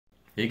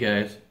Hey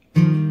guys,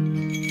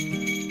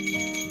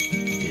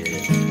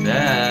 it's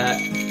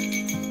back.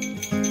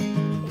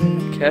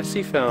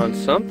 Cassie found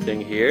something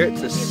here.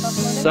 It's the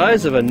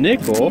size of a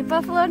nickel.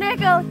 Buffalo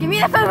nickel. Give me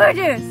the football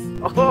juice.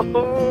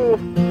 Oh,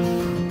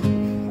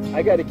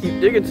 I got to keep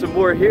digging some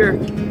more here.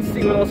 Let's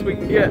see what else we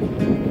can get.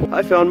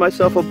 I found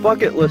myself a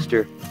bucket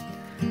lister.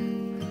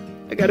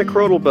 I got a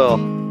crotal bell.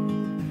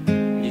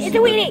 It's a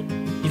Wheatie.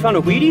 You found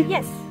a Wheatie?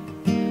 Yes.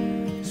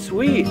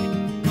 Sweet.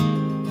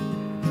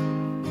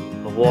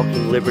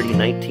 Walking Liberty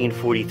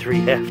 1943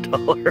 half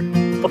dollar.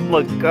 Oh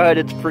my god,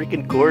 it's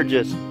freaking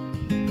gorgeous.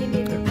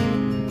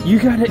 You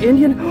got an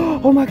Indian?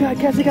 Oh my god,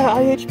 Cassie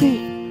got an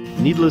IHP.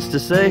 Needless to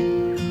say,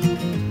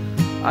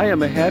 I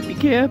am a happy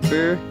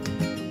camper.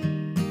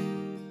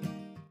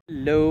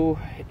 Hello,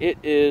 it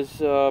is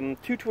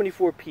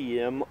 2:24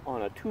 p.m.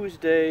 on a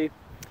Tuesday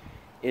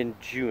in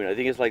June. I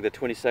think it's like the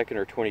 22nd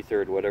or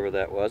 23rd, whatever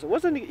that was. I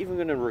wasn't even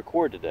going to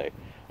record today.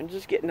 I'm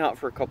just getting out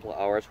for a couple of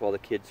hours while the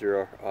kids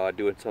are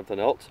doing something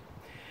else.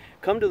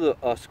 Come to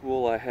the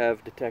school I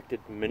have detected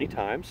many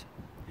times.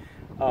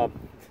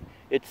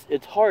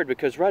 It's hard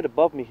because right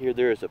above me here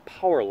there is a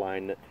power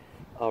line that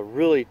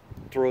really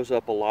throws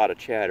up a lot of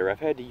chatter. I've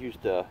had to use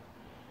the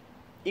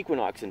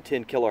Equinox in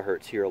 10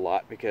 kilohertz here a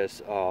lot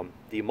because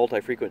the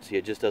multi-frequency,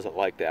 it just doesn't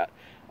like that.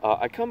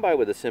 I come by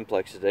with a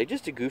Simplex today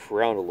just to goof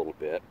around a little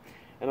bit,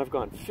 and I've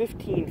gone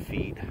 15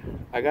 feet.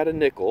 I got a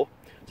nickel.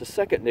 It's a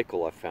second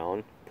nickel I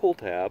found, pull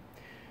tab,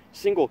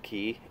 single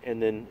key,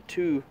 and then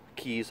 2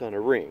 keys on a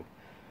ring.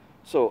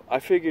 So I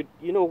figured,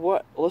 you know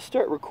what, let's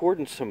start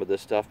recording some of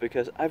this stuff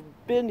because I've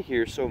been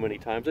here so many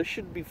times, I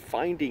shouldn't be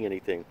finding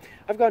anything.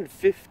 I've gone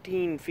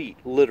 15 feet,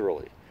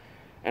 literally,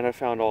 and I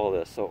found all of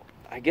this. So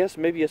I guess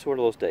maybe it's one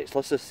of those days.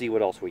 Let's just see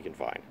what else we can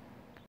find.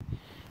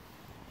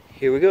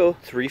 Here we go,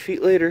 3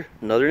 feet later,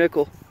 another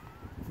nickel.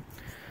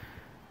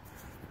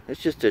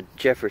 It's just a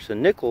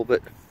Jefferson nickel,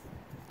 but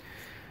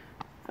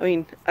I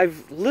mean,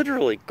 I've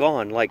literally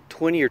gone like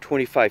 20 or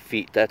 25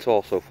 feet, that's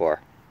all so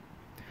far.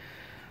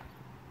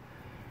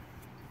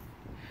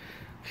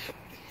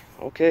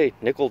 Okay,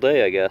 nickel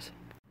day, I guess.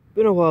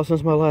 Been a while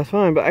since my last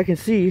find, but I can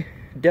see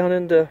down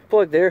in the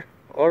plug there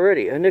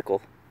already a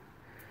nickel.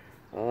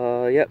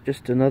 Yep,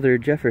 just another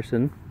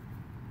Jefferson.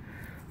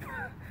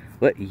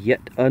 But yet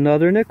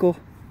another nickel.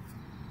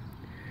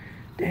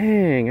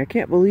 Dang, I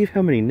can't believe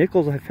how many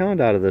nickels I found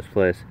out of this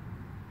place.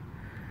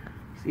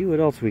 See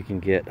what else we can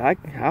get.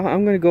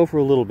 I'm gonna go for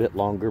a little bit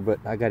longer, but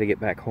I gotta get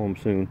back home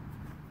soon.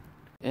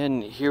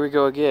 And here we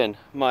go again.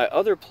 My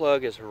other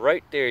plug is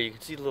right there. You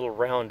can see the little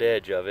round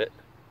edge of it.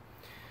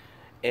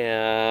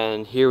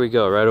 And here we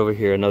go, right over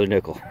here, another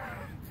nickel.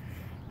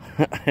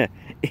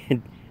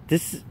 And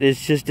this is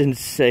just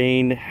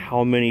insane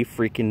how many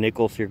freaking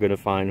nickels you're going to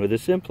find with a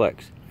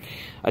Simplex.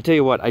 I tell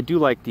you what, I do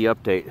like the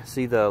update.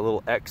 See the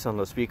little X on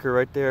the speaker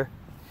right there?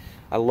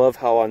 I love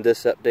how on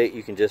this update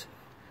you can just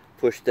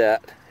push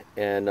that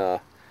and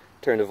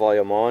turn the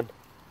volume on,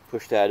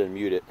 push that and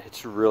mute it.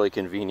 It's really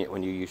convenient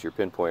when you use your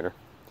pinpointer.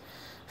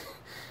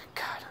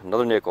 God,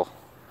 another nickel.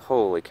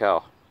 Holy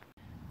cow.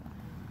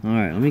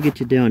 Alright, let me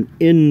get you down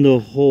in the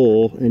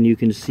hole and you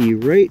can see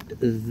right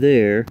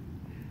there.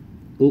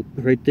 Oh,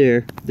 right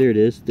there. There it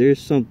is.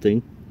 There's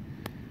something.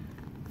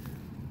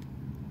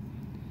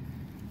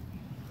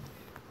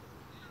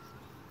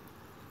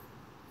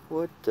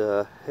 What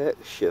the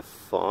heck?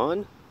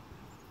 Chiffon?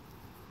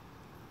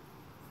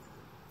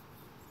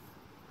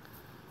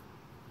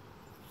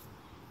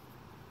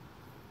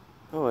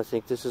 Oh, I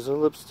think this is a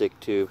lipstick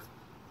tube.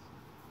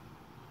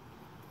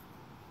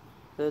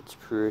 That's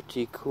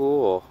pretty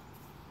cool.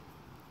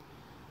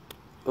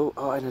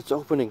 Oh, and it's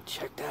opening.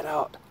 Check that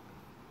out.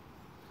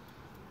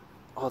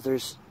 Oh,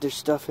 there's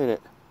stuff in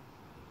it.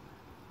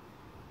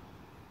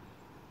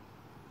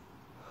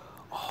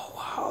 Oh,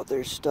 wow,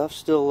 there's stuff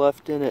still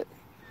left in it.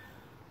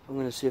 I'm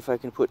going to see if I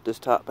can put this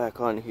top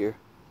back on here.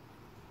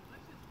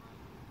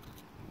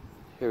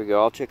 Here we go.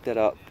 I'll check that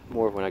out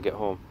more when I get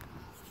home.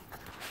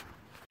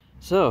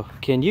 So,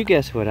 can you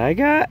guess what I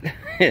got?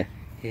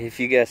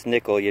 If you guessed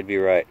nickel, you'd be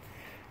right.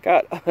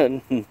 Got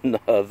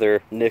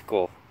another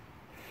nickel.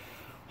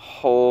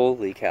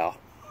 Holy cow.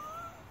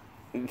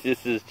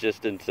 This is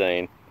just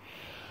insane.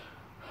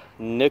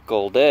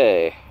 Nickel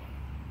day.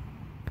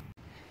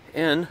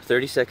 And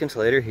 30 seconds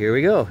later, here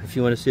we go. If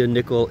you want to see a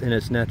nickel in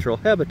its natural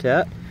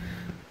habitat.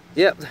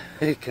 Yep,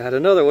 got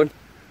another one.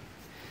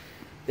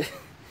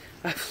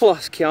 I've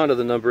lost count of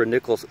the number of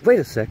nickels. Wait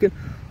a second.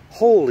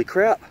 Holy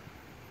crap.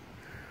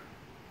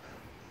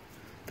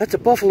 That's a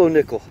buffalo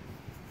nickel.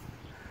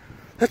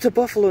 That's a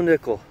buffalo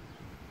nickel.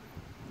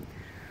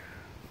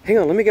 Hang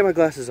on, let me get my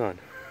glasses on.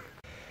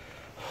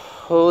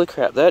 Holy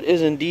crap, that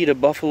is indeed a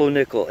buffalo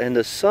nickel, and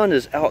the sun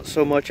is out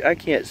so much I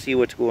can't see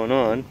what's going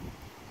on.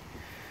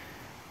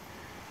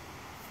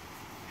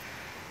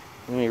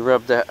 Let me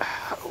rub that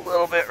a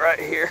little bit right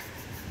here.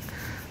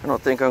 I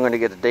don't think I'm going to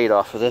get a date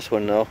off of this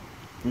one though.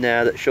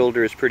 Nah, that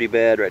shoulder is pretty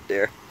bad right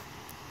there.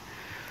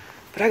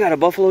 But I got a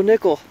buffalo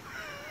nickel.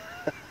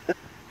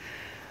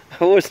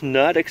 I was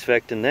not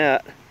expecting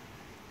that.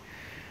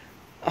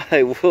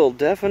 I will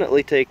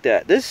definitely take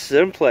that. This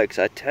Simplex,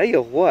 I tell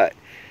you what,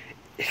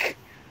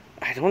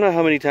 I don't know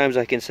how many times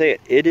I can say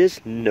it. It is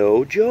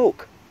no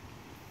joke.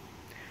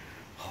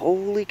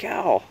 Holy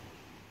cow.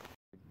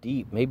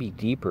 Deep, maybe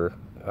deeper,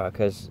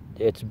 because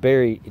it's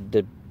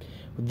buried.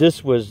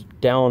 This was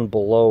down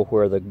below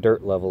where the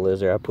dirt level is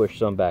there. I pushed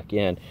some back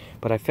in,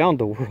 but I found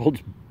the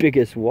world's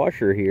biggest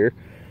washer here.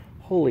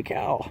 Holy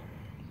cow.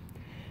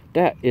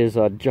 That is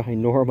a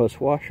ginormous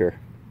washer.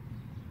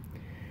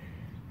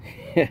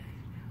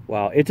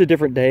 Wow, it's a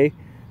different day.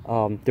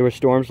 There were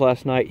storms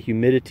last night.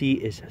 Humidity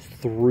is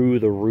through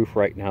the roof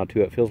right now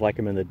too. It feels like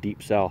I'm in the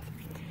deep south.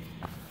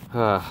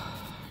 Oh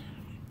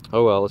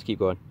well, let's keep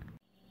going.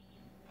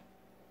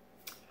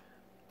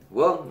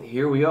 Well,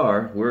 here we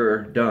are.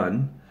 We're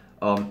done.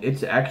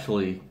 It's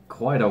actually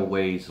quite a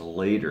ways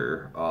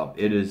later.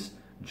 It is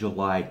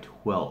July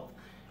 12th.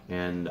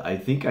 And I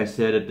think I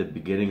said at the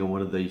beginning of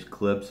one of these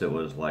clips it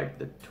was like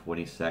the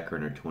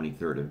 22nd or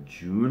 23rd of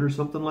June or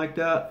something like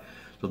that.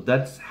 So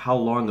that's how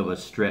long of a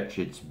stretch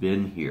it's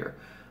been here.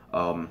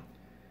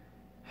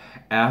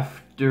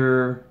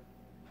 After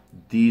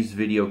these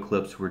video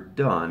clips were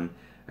done,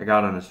 I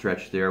got on a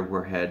stretch there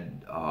where I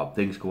had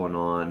things going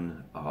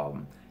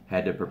on,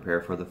 had to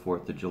prepare for the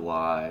 4th of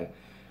July,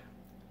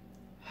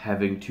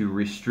 having to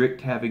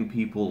restrict having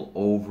people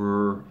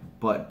over,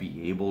 but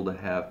be able to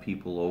have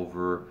people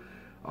over,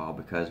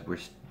 because we're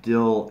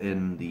still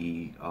in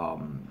the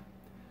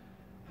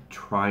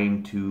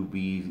trying to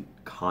be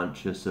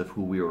conscious of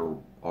who we are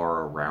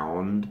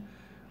around,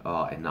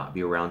 and not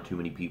be around too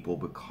many people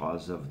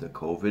because of the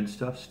COVID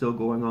stuff still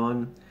going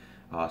on.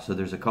 So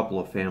there's a couple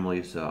of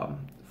families,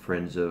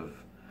 friends of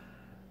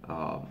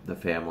the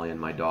family and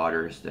my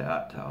daughters,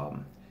 that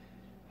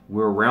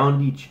we're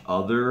around each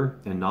other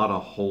and not a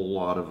whole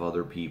lot of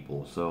other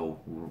people. So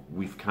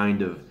we've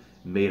kind of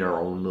made our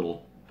own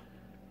little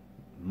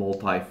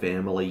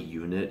multi-family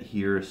unit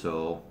here.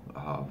 So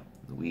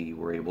we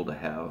were able to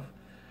have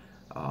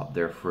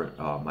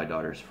my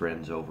daughter's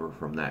friends over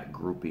from that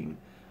grouping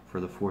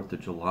for the 4th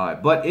of July.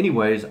 But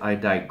anyways, I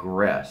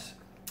digress.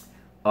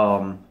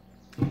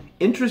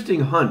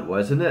 Interesting hunt,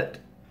 wasn't it?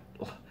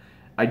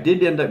 I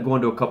did end up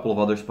going to a couple of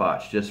other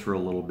spots just for a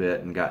little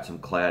bit and got some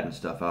clad and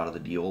stuff out of the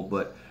deal,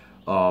 but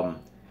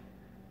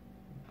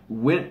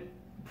went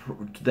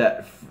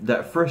that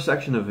first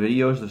section of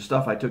videos, the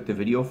stuff I took the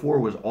video for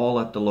was all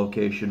at the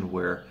location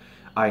where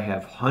I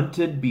have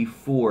hunted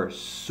before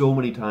so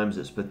many times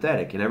it's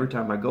pathetic, and every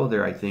time I go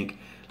there I think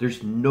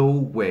there's no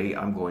way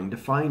I'm going to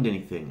find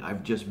anything.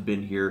 I've just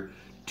been here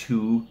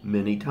too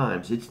many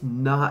times. It's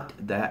not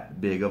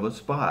that big of a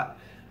spot.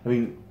 I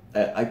mean,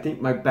 I think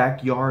my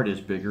backyard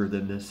is bigger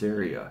than this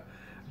area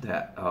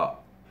that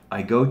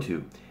I go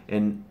to,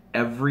 and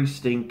every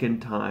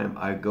stinking time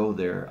I go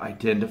there I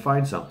tend to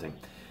find something.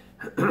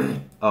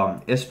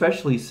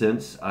 Especially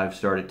since I've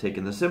started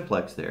taking the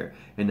Simplex there,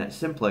 and that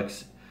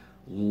Simplex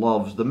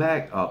loves the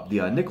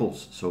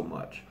nickels so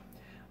much,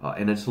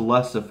 and it's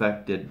less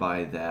affected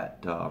by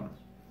that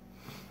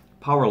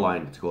power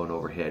line that's going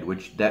overhead,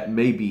 which that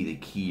may be the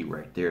key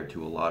right there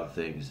to a lot of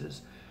things.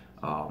 Is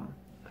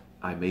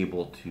I'm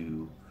able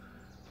to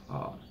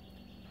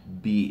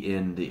be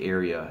in the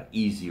area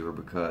easier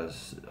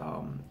because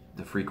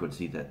the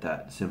frequency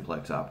that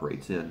Simplex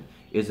operates in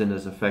isn't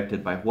as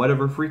affected by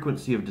whatever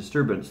frequency of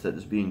disturbance that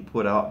is being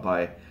put out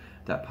by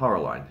that power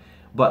line.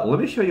 But let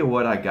me show you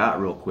what I got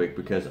real quick,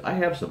 because I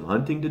have some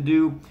hunting to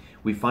do.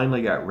 We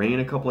finally got rain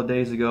a couple of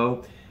days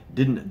ago.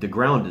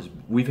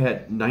 We've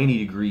had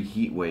 90-degree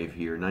heat wave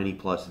here, 90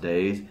 plus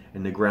days,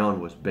 and the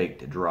ground was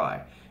baked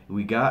dry.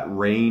 We got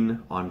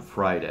rain on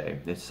Friday.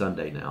 It's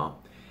Sunday now,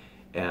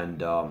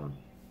 and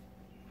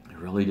it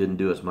really didn't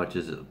do as much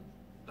as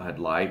I'd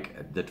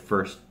like. The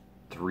first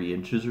 3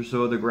 inches or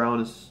so of the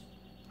ground is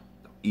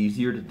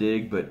easier to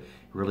dig, but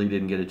really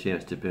didn't get a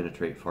chance to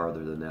penetrate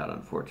farther than that,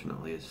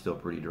 unfortunately. It's still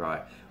pretty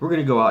dry. We're going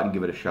to go out and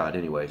give it a shot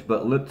anyways,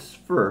 but let's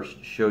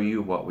first show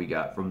you what we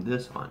got from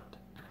this hunt.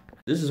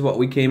 This is what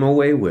we came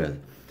away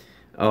with.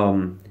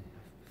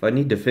 If I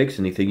need to fix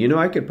anything, you know,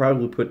 I could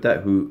probably put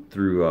that hoot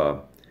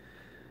through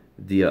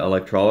the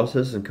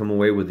electrolysis and come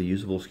away with a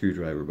usable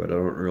screwdriver, but I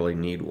don't really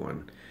need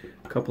one.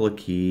 A couple of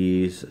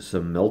keys,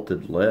 some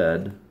melted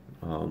lead.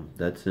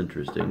 That's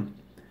interesting.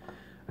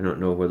 I don't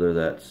know whether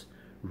that's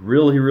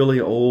really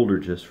old or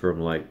just from,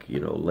 like, you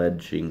know,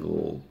 lead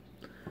shingle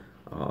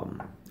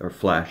or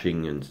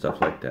flashing and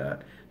stuff like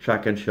that.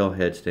 Shotgun shell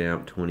head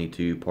stamp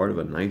 22, part of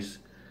a nice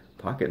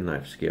pocket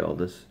knife scale.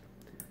 This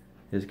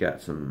has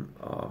got some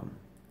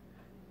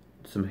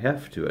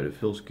heft to it. It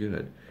feels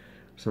good.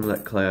 Some of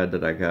that clad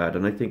that I got,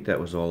 and I think that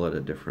was all at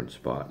a different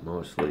spot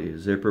mostly.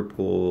 Zipper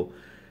pull,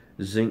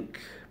 zinc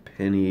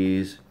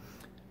pennies,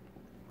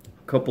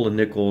 a couple of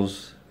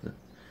nickels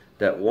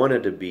that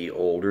wanted to be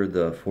older,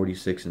 the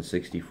 46 and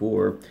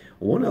 64.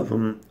 One of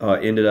them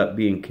ended up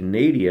being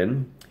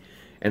Canadian,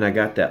 and I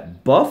got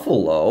that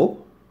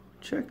buffalo.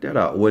 Check that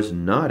out. Was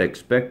not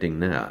expecting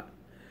that.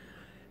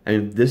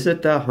 And this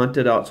at the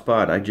hunted out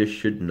spot, I just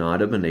should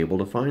not have been able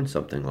to find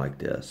something like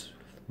this,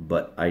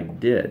 but I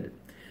did.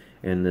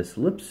 and this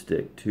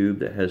lipstick tube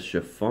that has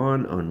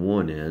chiffon on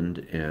one end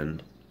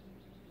and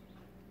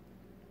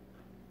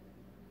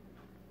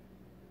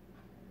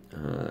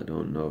I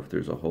don't know if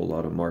there's a whole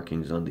lot of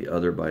markings on the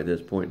other by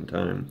this point in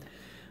time,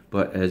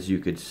 but as you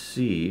could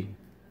see,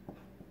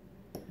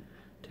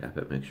 tap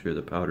it, make sure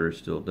the powder is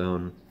still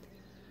down.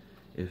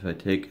 If I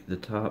take the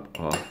top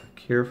off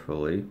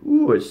carefully,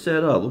 ooh, it's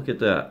set up, look at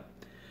that.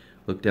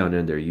 Look down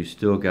in there, you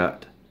still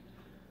got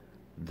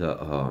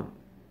the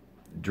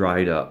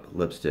dried up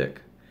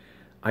lipstick.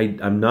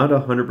 I'm not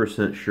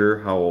 100% sure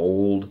how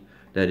old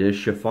that is.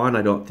 Chiffon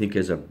I don't think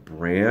is a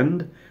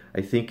brand.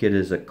 I think it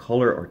is a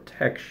color or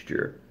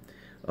texture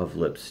of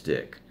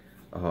lipstick,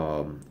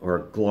 or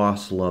a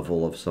gloss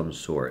level of some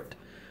sort.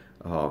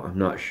 I'm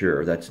not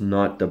sure. That's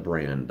not the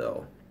brand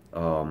though.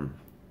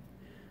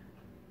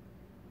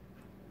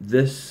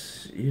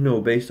 This, you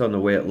know, based on the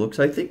way it looks,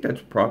 I think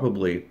that's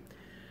probably,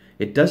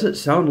 it doesn't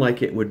sound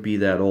like it would be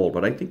that old,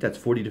 but I think that's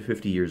 40 to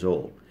 50 years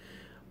old.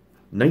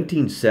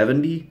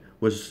 1970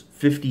 was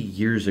 50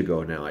 years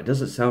ago now. It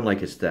doesn't sound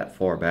like it's that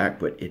far back,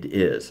 but it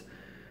is,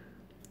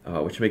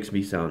 which makes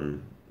me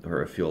sound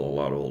or feel a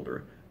lot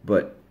older.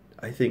 But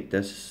I think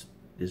this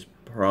is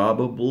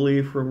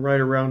probably from right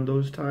around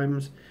those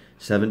times,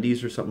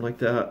 70s or something like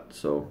that.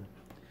 So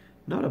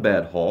not a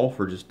bad haul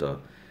for just a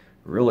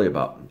really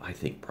about, I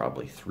think,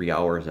 probably 3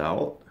 hours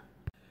out.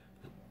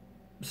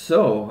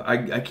 So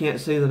I can't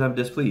say that I'm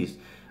displeased.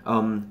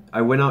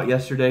 I went out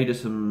yesterday to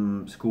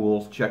some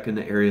schools, checking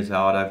the areas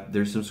out.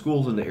 There's some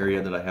schools in the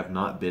area that I have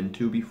not been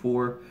to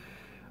before,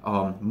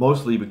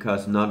 mostly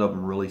because none of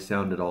them really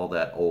sounded all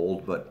that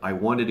old, but I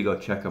wanted to go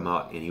check them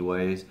out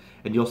anyways,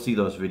 and you'll see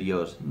those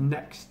videos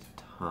next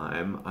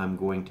time. I'm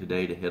going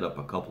today to hit up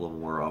a couple of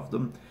more of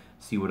them,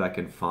 see what I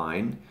can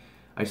find.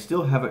 I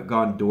still haven't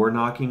gone door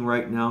knocking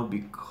right now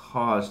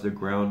because the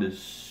ground is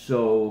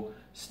so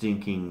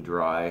stinking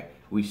dry.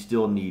 We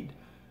still need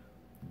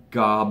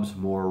gobs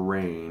more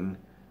rain,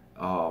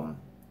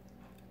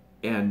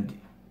 and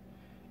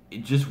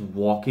just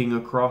walking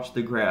across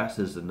the grass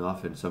is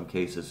enough in some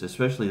cases,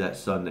 especially that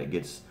sun that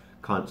gets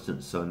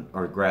constant sun,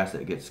 or grass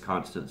that gets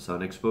constant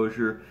sun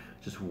exposure.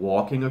 Just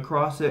walking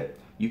across it,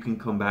 you can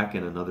come back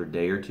in another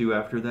day or two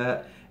after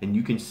that and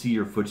you can see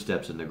your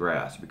footsteps in the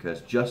grass,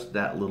 because just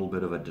that little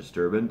bit of a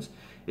disturbance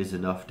is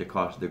enough to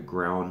cause the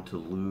ground to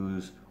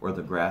lose, or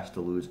the grass to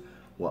lose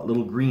what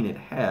little green it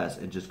has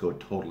and just go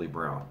totally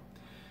brown.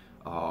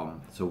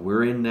 So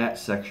we're in that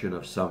section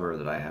of summer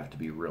that I have to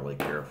be really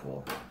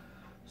careful.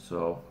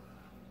 So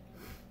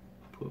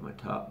put my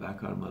top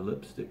back on my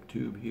lipstick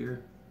tube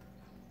here.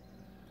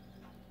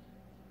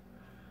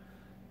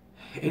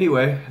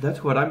 Anyway,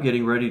 that's what I'm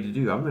getting ready to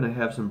do. I'm going to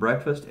have some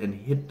breakfast and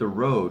hit the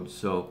road.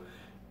 So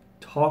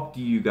talk to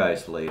you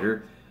guys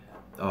later.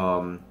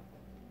 Don't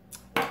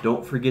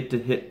forget to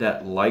hit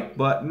that like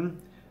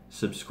button.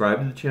 Subscribe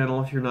to the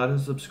channel if you're not a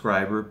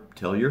subscriber.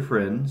 Tell your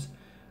friends.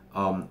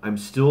 I'm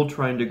still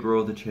trying to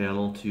grow the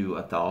channel to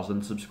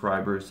 1,000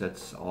 subscribers.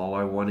 That's all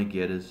I want to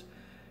get, is,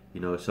 you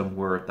know,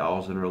 somewhere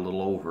 1,000 or a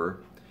little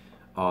over.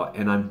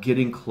 And I'm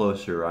getting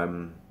closer.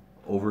 I'm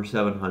over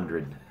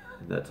 700.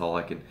 That's all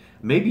I can.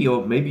 Maybe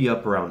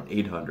up around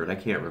 800. I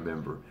can't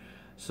remember.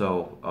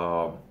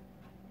 So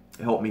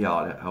help me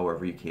out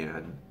however you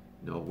can.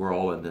 You know, we're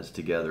all in this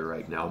together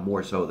right now,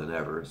 more so than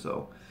ever.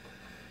 So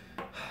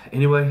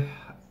anyway,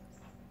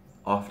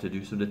 off to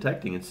do some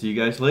detecting, and see you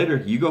guys later.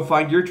 You go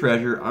find your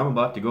treasure. I'm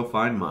about to go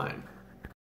find mine.